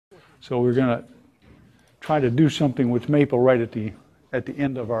So we're going to try to do something with maple right at the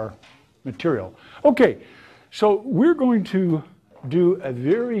end of our material. Okay, so we're going to do a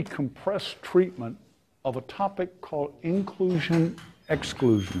very compressed treatment of a topic called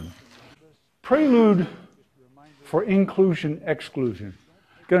inclusion-exclusion. Prelude for inclusion-exclusion.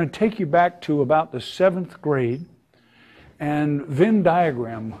 Going to take you back to about the 7th grade and Venn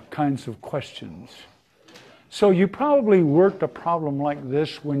diagram kinds of questions. So you probably worked a problem like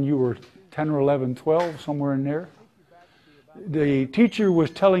this when you were 10 or 11, 12, somewhere in there. The teacher was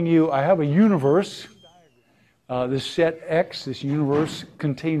telling you, I have a universe. This set X, this universe,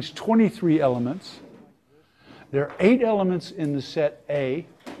 contains 23 elements. There are 8 elements in the set A.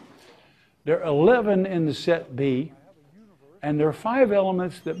 There are 11 in the set B. And there are 5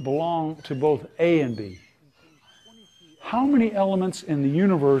 elements that belong to both A and B. How many elements in the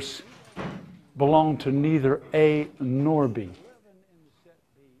universe belong to neither A nor B?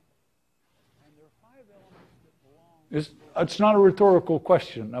 It's not a rhetorical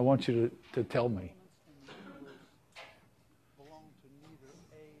question. I want you to tell me.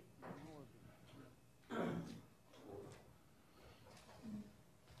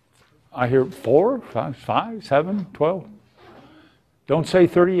 I hear 4, 5, 7, 12. Don't say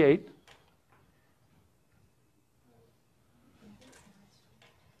 38.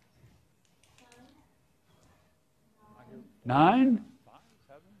 9?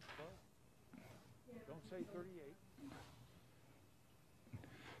 Don't say 38.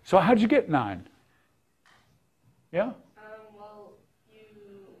 So how'd you get 9? Yeah? Well,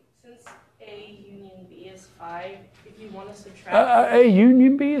 since A union B is 5, if you want to subtract... A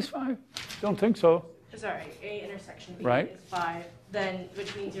union B is 5? Don't think so. Sorry, A intersection B right. is 5. Then,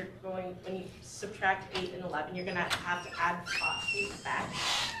 which means you're going, when you subtract 8 and 11, you're going to have to add 5 back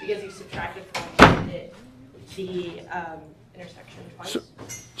because you subtracted from the intersection twice.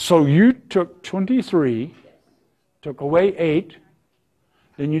 So you took 23, took away 8,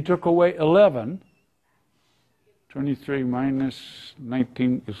 then you took away 11. 23 minus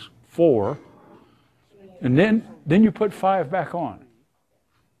 19 is 4. And then you put 5 back on.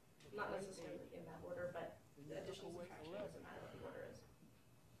 Not necessarily in that order, but the addition and subtraction doesn't matter what the order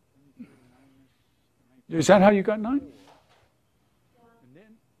is. Is that how you got 9? Yeah.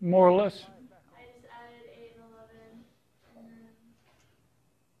 More or less? I just added 8 and 11, and then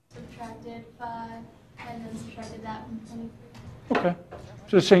subtracted 5, and then subtracted that from 23. Okay.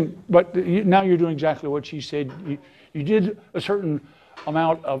 So saying, but now you're doing exactly what she said. You did a certain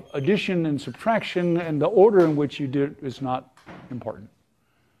amount of addition and subtraction, and the order in which you did it is not important.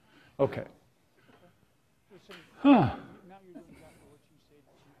 Okay. Huh.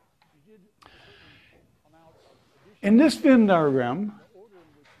 In this Venn diagram,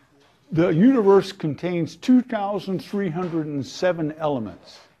 the universe contains 2,307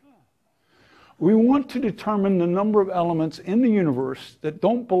 elements. We want to determine the number of elements in the universe that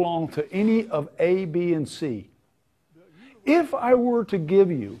don't belong to any of A, B, and C. If I were to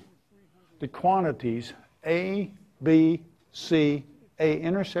give you the quantities A, B, C, A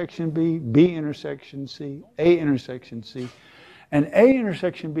intersection B, B intersection C, A intersection C, and A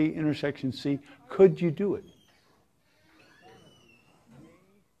intersection B intersection C, could you do it?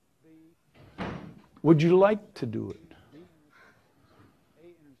 Would you like to do it?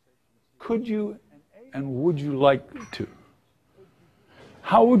 Could you and would you like to?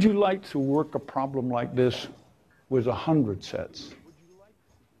 How would you like to work a problem like this with 100 sets?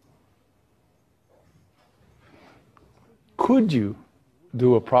 Could you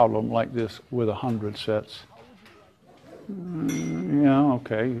do a problem like this with 100 sets? Yeah,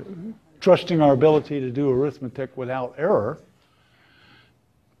 okay. Trusting our ability to do arithmetic without error,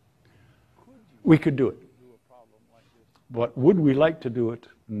 we could do it. But would we like to do it?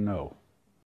 No.